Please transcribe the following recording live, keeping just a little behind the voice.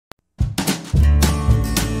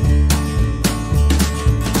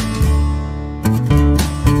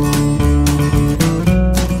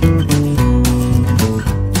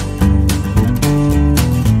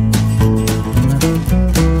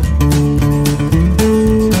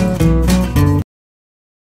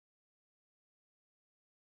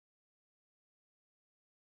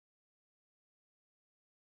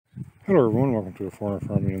Hello everyone, welcome to a farm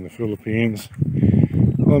farming in the Philippines.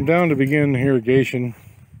 Well, I'm down to begin irrigation.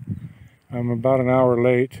 I'm about an hour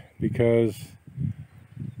late because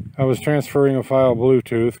I was transferring a file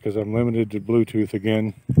Bluetooth because I'm limited to Bluetooth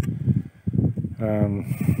again.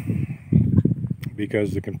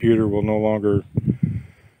 Because the computer will no longer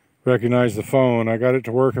recognize the phone. I got it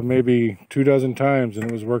to work maybe 24 times and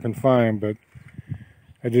it was working fine, but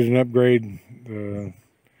I did an upgrade, the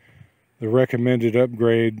recommended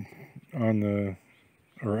upgrade on the,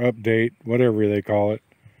 or update, whatever they call it.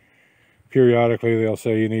 Periodically they'll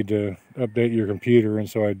say you need to update your computer, and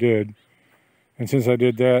so I did. And since I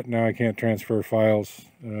did that, now I can't transfer files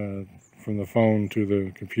from the phone to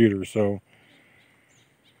the computer, so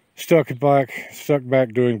stuck back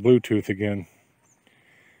doing Bluetooth again.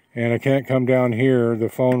 And I can't come down here, the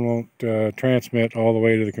phone won't transmit all the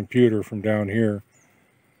way to the computer from down here.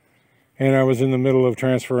 And I was in the middle of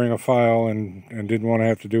transferring a file and didn't want to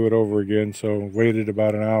have to do it over again, so waited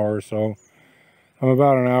about an hour. So I'm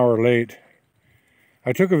about an hour late.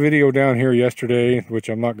 I took a video down here yesterday, which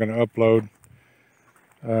I'm not going to upload,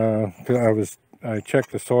 because I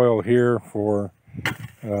checked the soil here for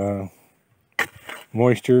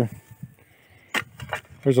moisture.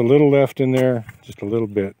 There's a little left in there, just a little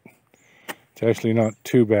bit. It's actually not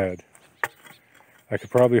too bad. I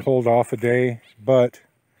could probably hold off a day,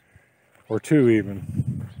 or two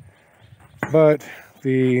even. But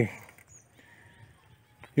the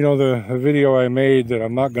video I made that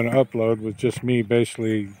I'm not going to upload was just me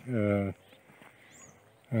basically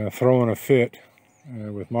throwing a fit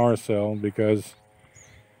with Marcel, because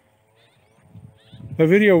the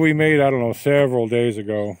video we made, I don't know, several days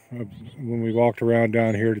ago, when we walked around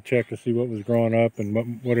down here to check to see what was growing up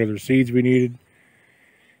and what other seeds we needed,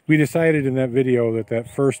 we decided in that video that that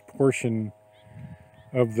first portion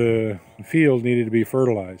of the field needed to be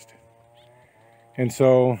fertilized. And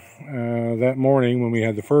so that morning when we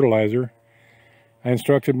had the fertilizer, I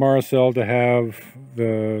instructed Marcel to have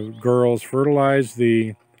the girls fertilize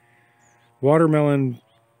the watermelon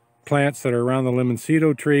plants that are around the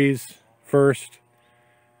limoncito trees first.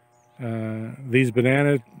 These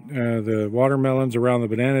the watermelons around the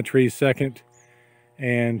banana trees second,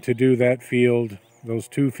 and to do that field, those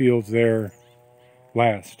two fields there,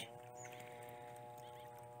 last.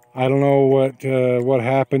 I don't know what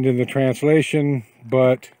happened in the translation,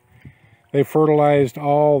 but they fertilized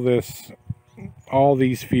all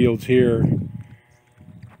these fields here.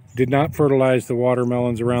 Did not fertilize the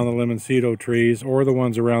watermelons around the limoncito trees or the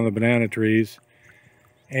ones around the banana trees,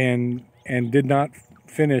 and did not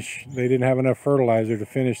finish. They didn't have enough fertilizer to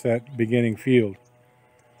finish that beginning field.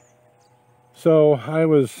 So I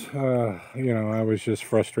was, I was just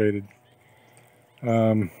frustrated.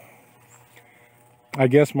 I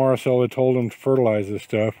guess Marcel had told him to fertilize this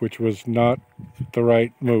stuff, which was not the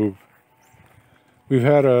right move. We've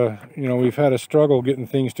had a struggle getting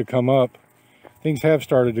things to come up. Things have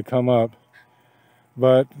started to come up,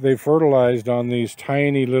 but they fertilized on these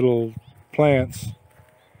tiny little plants,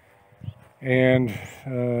 and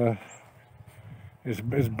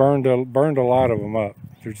it's burned a lot of them up.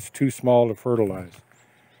 They're just too small to fertilize.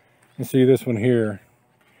 You see this one here.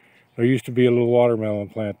 There used to be a little watermelon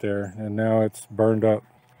plant there, and now it's burned up.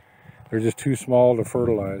 They're just too small to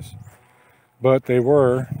fertilize. But they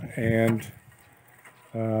were, and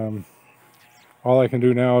all I can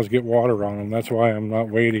do now is get water on them. That's why I'm not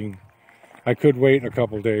waiting. I could wait a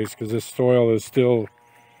couple days because this soil is still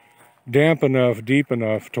damp enough, deep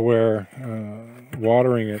enough to where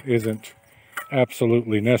watering it isn't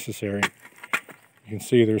absolutely necessary. You can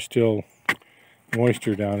see there's still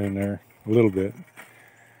moisture down in there, a little bit.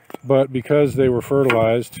 But because they were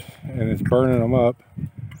fertilized and it's burning them up,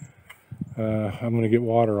 I'm going to get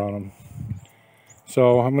water on them.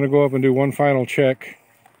 So I'm going to go up and do one final check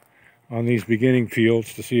on these beginning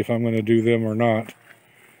fields to see if I'm going to do them or not,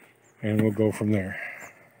 and we'll go from there.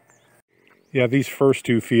 Yeah, these first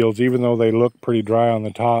two fields, even though they look pretty dry on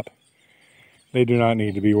the top, they do not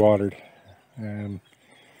need to be watered.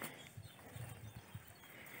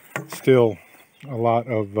 Still a lot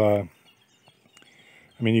of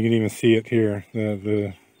I mean, you can even see it here,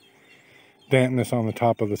 the dampness on the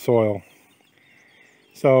top of the soil.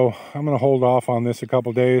 So I'm going to hold off on this a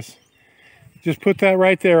couple days. Just put that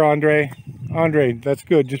right there, Andre. Andre, that's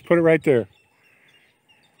good. Just put it right there.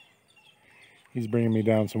 He's bringing me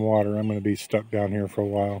down some water. I'm going to be stuck down here for a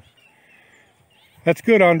while. That's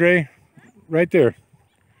good, Andre. Right there.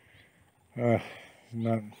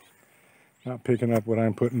 Not picking up what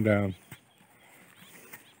I'm putting down.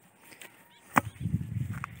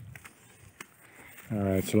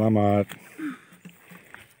 Alright, salamat.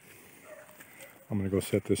 I'm going to go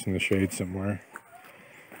set this in the shade somewhere.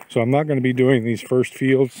 So I'm not going to be doing these first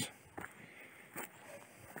fields.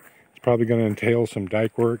 It's probably going to entail some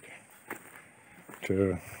dike work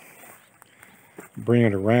to bring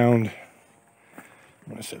it around. I'm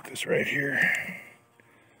going to set this right here.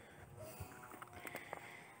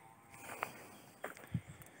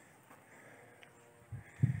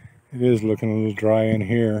 It is looking a little dry in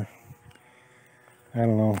here. I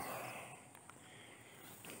don't know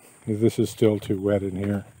if this is still too wet in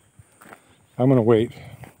here. I'm going to wait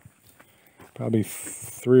probably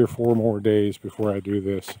 3 or 4 more days before I do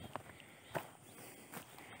this.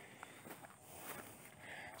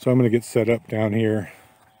 So I'm going to get set up down here,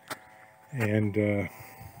 and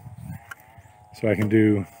so I can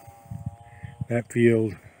do that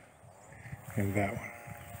field and that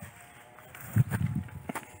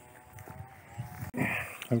one.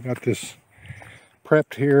 I've got this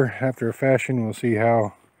prepped here after a fashion. We'll see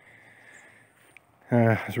how.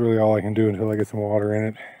 That's really all I can do until I get some water in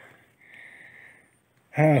it.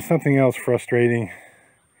 Something else frustrating.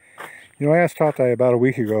 You know, I asked Tata about a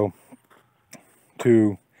week ago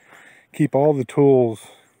to keep all the tools,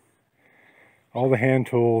 all the hand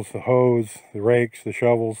tools, the hose, the rakes, the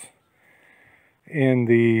shovels, in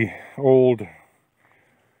the old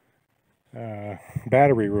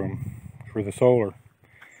battery room for the solar,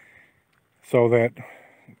 so that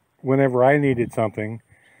whenever I needed something,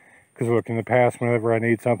 because look, in the past, whenever I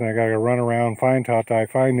need something, I gotta run around, find Tata,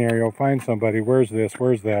 find Nerio, find somebody, where's this,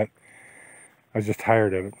 where's that. I was just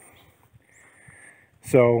tired of it.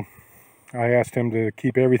 So I asked him to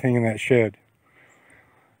keep everything in that shed.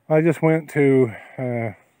 I just went to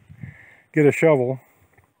get a shovel.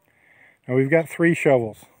 Now we've got 3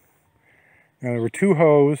 shovels. Now there were 2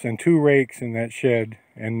 hose and 2 rakes in that shed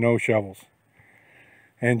and no shovels.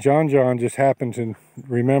 And John just happened to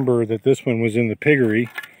remember that this one was in the piggery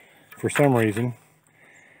for some reason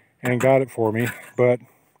and got it for me. But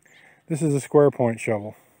this is a square point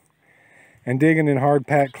shovel. And digging in hard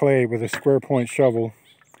packed clay with a square point shovel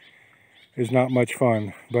is not much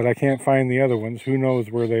fun. But I can't find the other ones. Who knows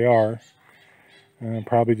where they are.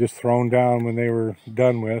 Probably just thrown down when they were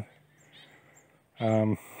done with.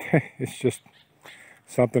 It's just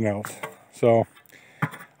something else. So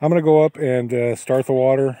I'm going to go up and start the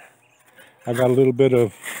water. I've got a little bit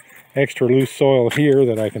of extra loose soil here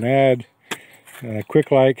that I can add quick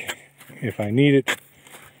like if I need it.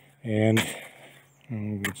 And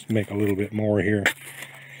let's make a little bit more here.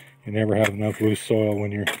 You never have enough loose soil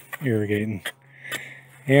when you're irrigating.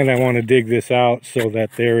 And I want to dig this out so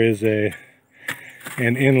that there is an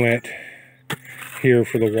inlet here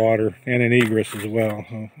for the water and an egress as well.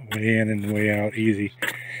 Way in and way out, easy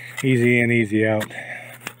in, easy out.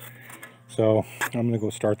 So I'm going to go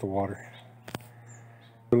start the water.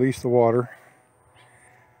 Release the water.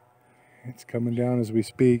 It's coming down as we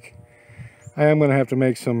speak. I am going to have to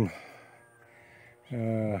make some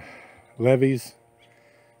levees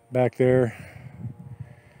back there,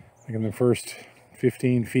 like in the first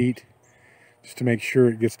 15 feet, just to make sure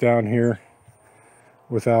it gets down here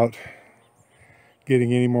without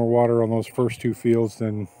getting any more water on those first 2 fields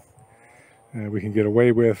than we can get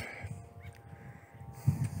away with.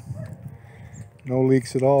 No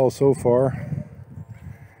leaks at all so far.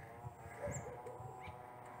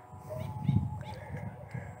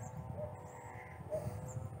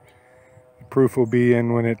 The proof will be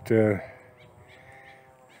in when it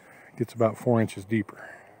gets about 4 inches deeper.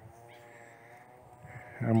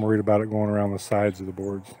 I'm worried about it going around the sides of the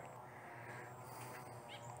boards.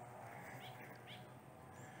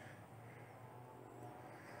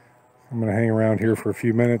 I'm going to hang around here for a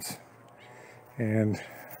few minutes, and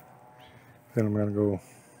then I'm going to go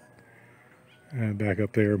back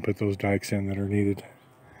up there and put those dikes in that are needed.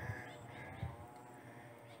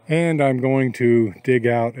 And I'm going to dig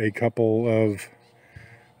out a couple of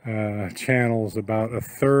channels about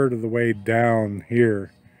 1/3 of the way down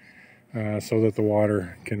here so that the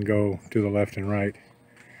water can go to the left and right.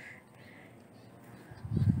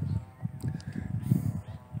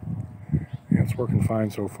 Yeah, it's working fine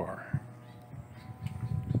so far.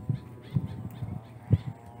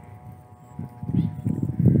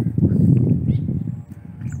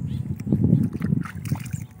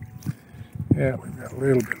 Yeah, we've got a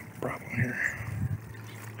little bit of a problem here.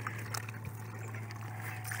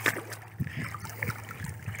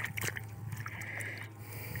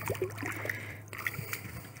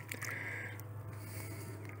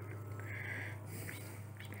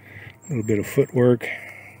 A little bit of footwork.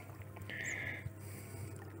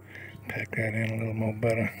 Pack that in a little more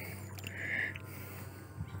better.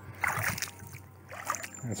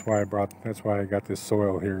 That's why I got this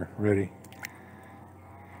soil here ready.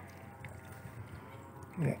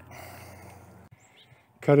 Yeah.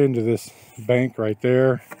 cut into this bank right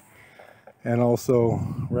there, and also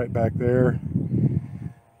right back there,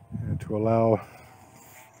 and to allow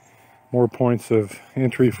more points of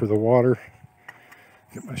entry for the water.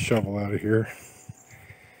 Get my shovel out of here.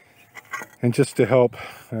 And just to help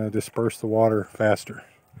disperse the water faster.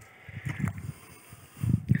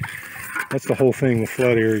 That's the whole thing with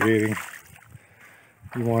flood irrigating.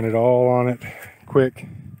 You want it all on it quick,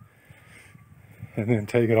 and then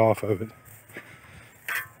take it off of it.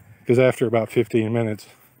 Because after about 15 minutes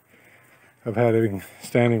of having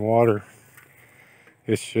standing water,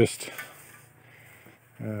 it's just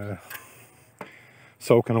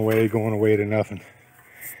soaking away, going away to nothing.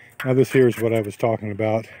 Now this here is what I was talking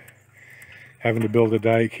about, having to build a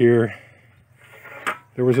dike here.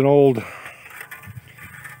 There was an old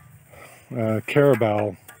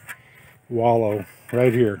carabao wallow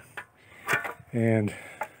right here, and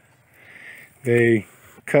they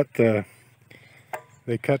cut the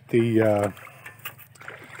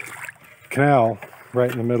canal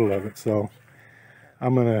right in the middle of it. So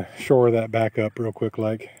I'm gonna shore that back up real quick,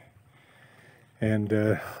 and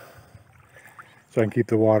so I can keep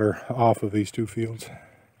the water off of these two fields.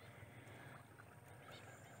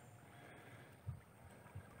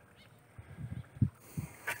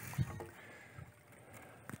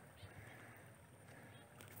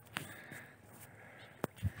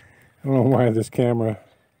 I don't know why this camera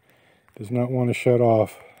does not want to shut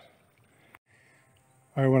off.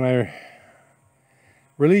 All right, when I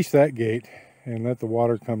release that gate and let the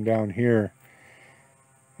water come down here,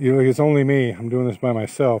 you know, it's only me. I'm doing this by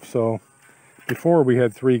myself. So before we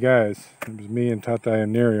had 3 guys. It was me and Tata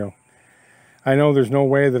and Nerio. I know there's no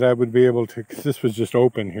way that I would be able to, because this was just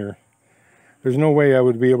open here. There's no way I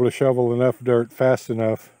would be able to shovel enough dirt fast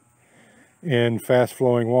enough in fast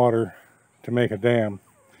flowing water to make a dam,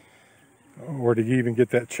 or to even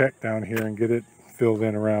get that check down here and get it filled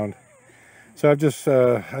in around. So I've just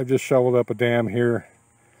shoveled up a dam here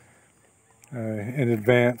in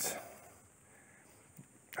advance.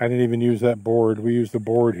 I didn't even use that board. We used the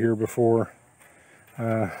board here before,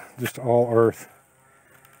 just all earth,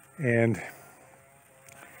 and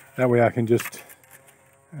that way I can just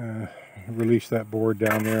release that board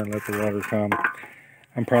down there and let the water come.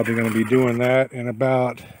 I'm probably going to be doing that in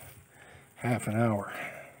about half an hour.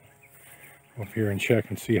 Up here and check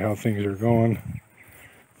and see how things are going.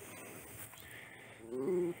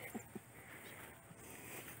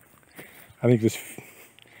 I think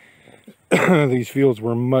these fields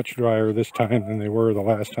were much drier this time than they were the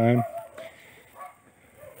last time.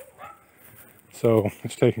 So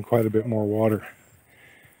it's taken quite a bit more water.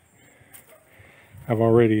 I've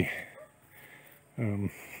already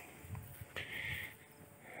been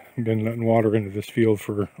letting water into this field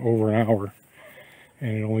for over an hour,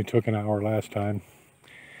 and it only took an hour last time.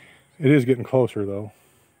 It is getting closer though.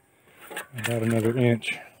 About another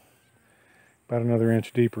inch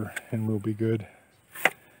deeper, and we'll be good.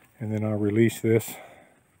 And then I'll release this.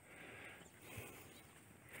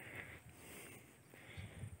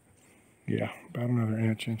 Yeah, about another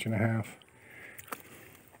inch and a half.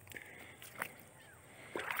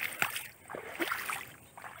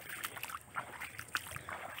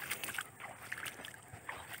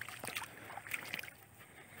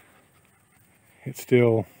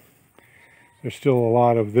 There's still a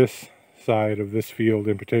lot of this side of this field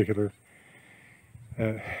in particular.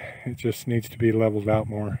 It just needs to be leveled out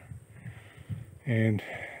more. And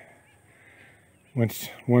once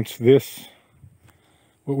this,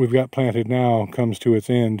 what we've got planted now, comes to its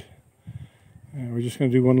end, we're just going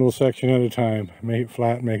to do one little section at a time. Make it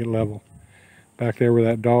flat, make it level. Back there where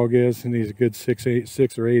that dog is, it needs a good 6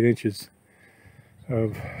 or 8 inches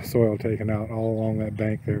of soil taken out all along that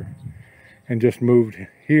bank there. And just moved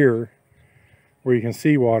here where you can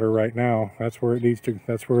see water right now. That's where it needs to,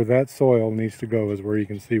 that's where that soil needs to go, is where you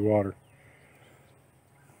can see water,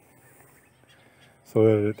 so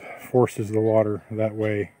that it forces the water that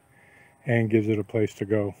way and gives it a place to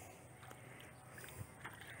go.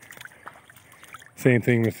 Same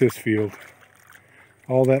thing with this field.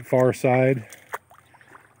 All that far side,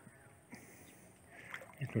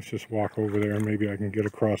 let's just walk over there, maybe I can get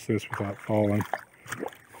across this without falling.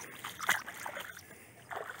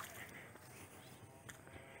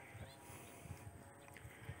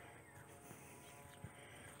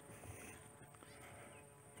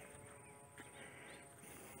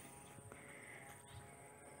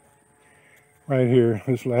 Right here,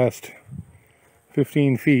 this last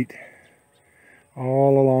 15 feet,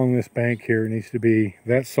 all along this bank here, needs to be,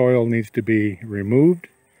 that soil needs to be removed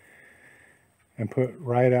and put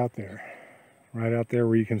right out there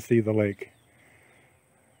where you can see the lake.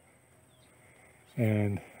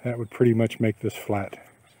 And that would pretty much make this flat.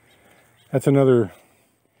 That's another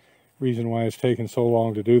reason why it's taken so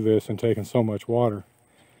long to do this and taken so much water,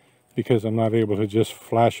 because I'm not able to just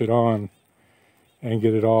flash it on and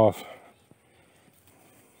get it off.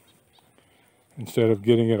 Instead of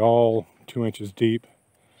getting it all 2 inches deep,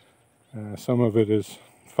 some of it is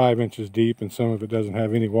 5 inches deep and some of it doesn't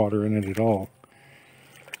have any water in it at all.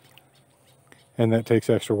 And that takes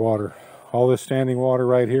extra water. All this standing water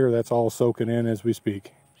right here, that's all soaking in as we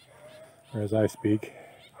speak, or as I speak.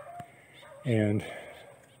 And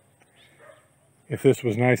if this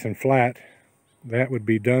was nice and flat, that would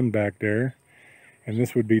be done back there, and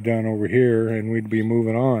this would be done over here, and we'd be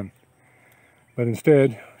moving on. But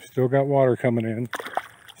instead, still got water coming in,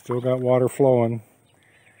 still got water flowing,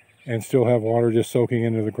 and still have water just soaking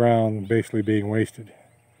into the ground and basically being wasted.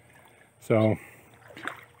 So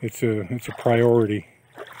it's a priority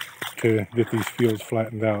to get these fields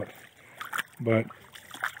flattened out. But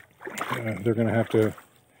they're going to have to,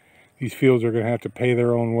 these fields are going to have to pay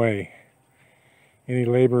their own way. Any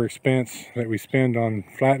labor expense that we spend on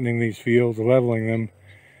flattening these fields, leveling them,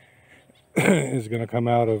 is going to come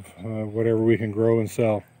out of whatever we can grow and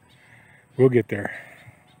sell. We'll get there.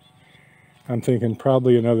 I'm thinking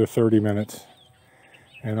probably another 30 minutes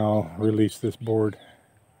and I'll release this board.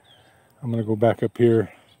 I'm going to go back up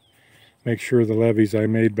here, make sure the levees I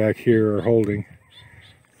made back here are holding.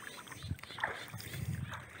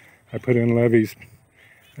 I put in levees,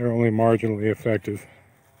 they're only marginally effective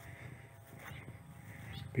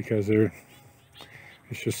because it's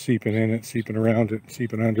just seeping in it, seeping around it,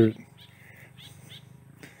 seeping under it.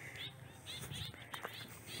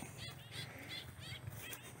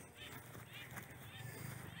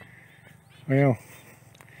 Well,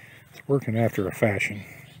 it's working after a fashion.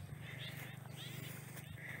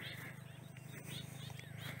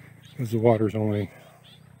 Because the water's only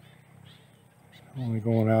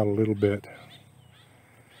going out a little bit.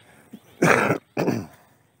 In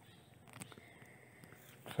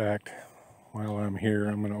fact, while I'm here,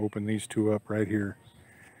 I'm going to open these two up right here.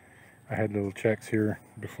 I had little checks here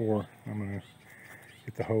before. I'm going to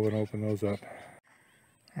get the hoe and open those up.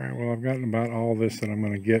 Alright, well, I've gotten about all this that I'm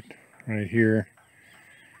going to get right here.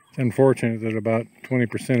 It's unfortunate that about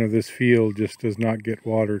 20% of this field just does not get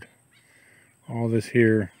watered. All this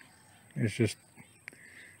here is just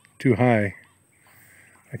too high.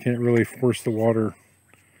 I can't really force the water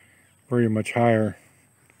very much higher.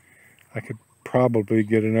 I could probably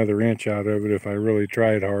get another inch out of it if I really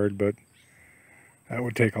tried hard, but that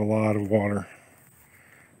would take a lot of water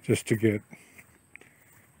just to get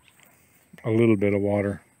a little bit of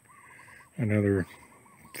water, another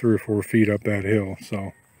 3 or 4 feet up that hill.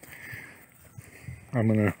 So I'm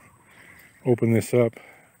gonna open this up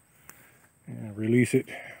and release it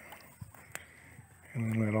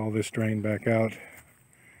and then let all this drain back out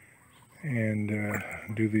and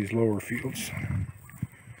do these lower fields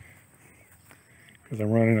because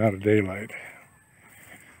I'm running out of daylight.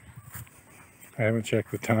 I haven't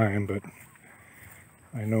checked the time, but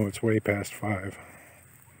I know it's way past 5.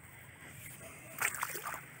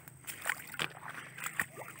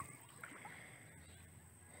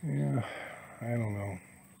 Yeah, I don't know.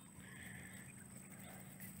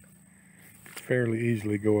 Could fairly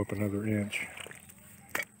easily go up another inch.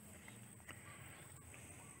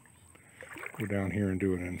 Go down here and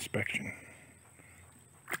do an inspection.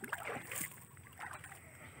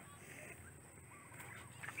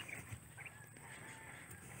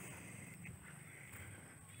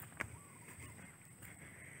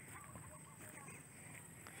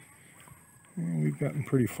 And we've gotten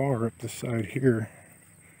pretty far up this side here.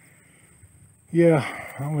 Yeah,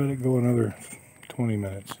 I'll let it go another 20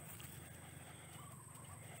 minutes.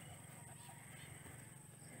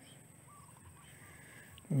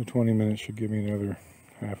 Another 20 minutes should give me another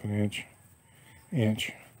half an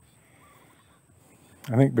inch.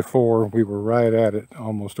 I think before we were right at it,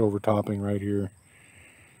 almost overtopping right here,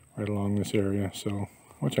 right along this area. So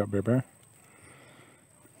watch out, Bear Bear.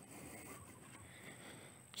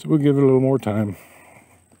 So we'll give it a little more time.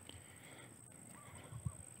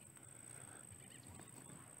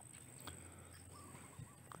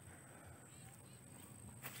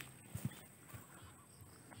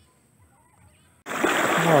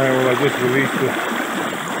 Alright, well, I just released the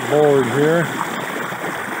board here.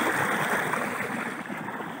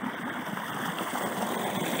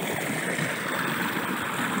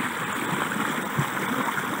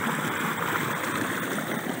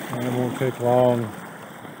 And it won't take long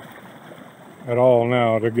at all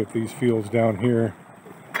now to get these fields down here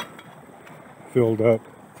filled up,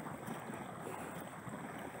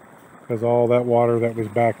 because all that water that was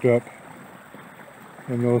backed up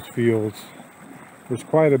in those fields, there's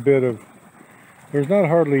quite a bit of There's not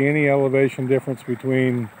hardly any elevation difference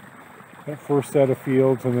between that first set of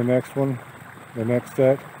fields and the next one, the next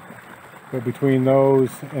set. But between those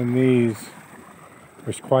and these,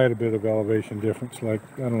 there's quite a bit of elevation difference, like,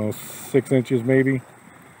 I don't know, 6 inches maybe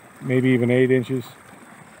even 8 inches.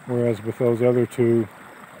 Whereas with those other two,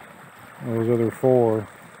 those other 4,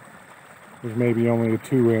 there's maybe only a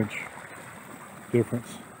 2-inch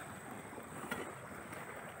difference.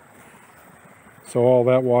 So all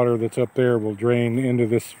that water that's up there will drain into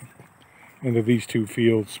these 2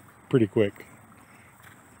 fields pretty quick.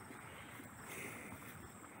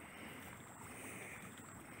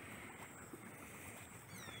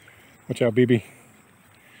 Watch out, BB.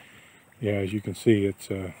 Yeah, as you can see, it's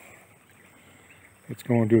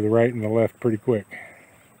going to the right and the left pretty quick.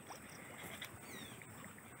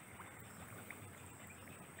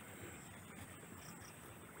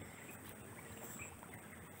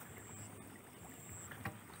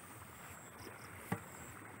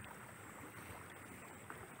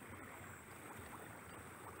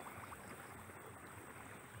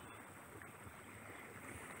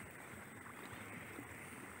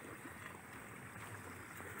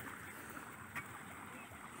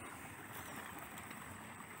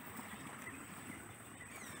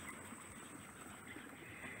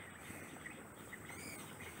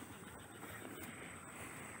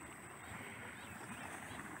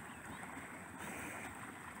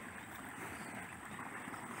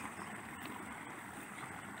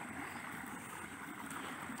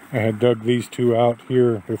 I had dug these 2 out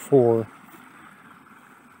here before.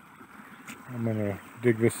 I'm gonna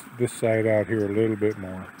dig this side out here a little bit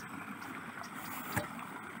more.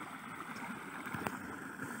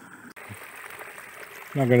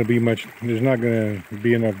 Not gonna be much, there's not gonna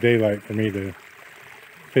be enough daylight for me to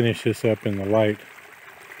finish this up in the light.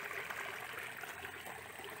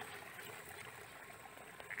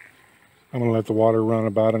 I'm gonna let the water run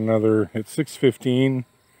about another, it's 6:15.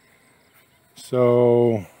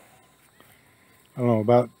 So, I don't know,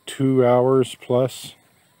 about 2 hours plus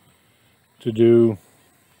to do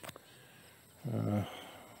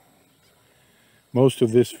most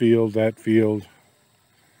of this field, that field.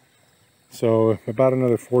 So about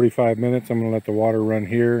another 45 minutes, I'm going to let the water run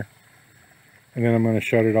here, and then I'm going to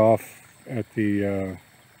shut it off at the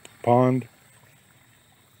pond.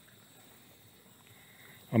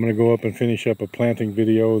 I'm going to go up and finish up a planting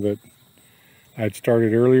video that I'd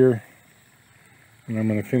started earlier, and I'm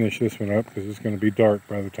going to finish this one up because it's going to be dark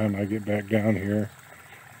by the time I get back down here,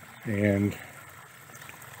 and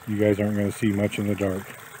you guys aren't going to see much in the dark.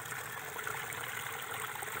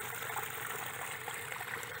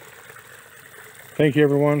 Thank you,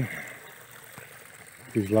 everyone.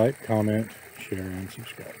 Please like, comment, share, and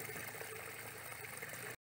subscribe.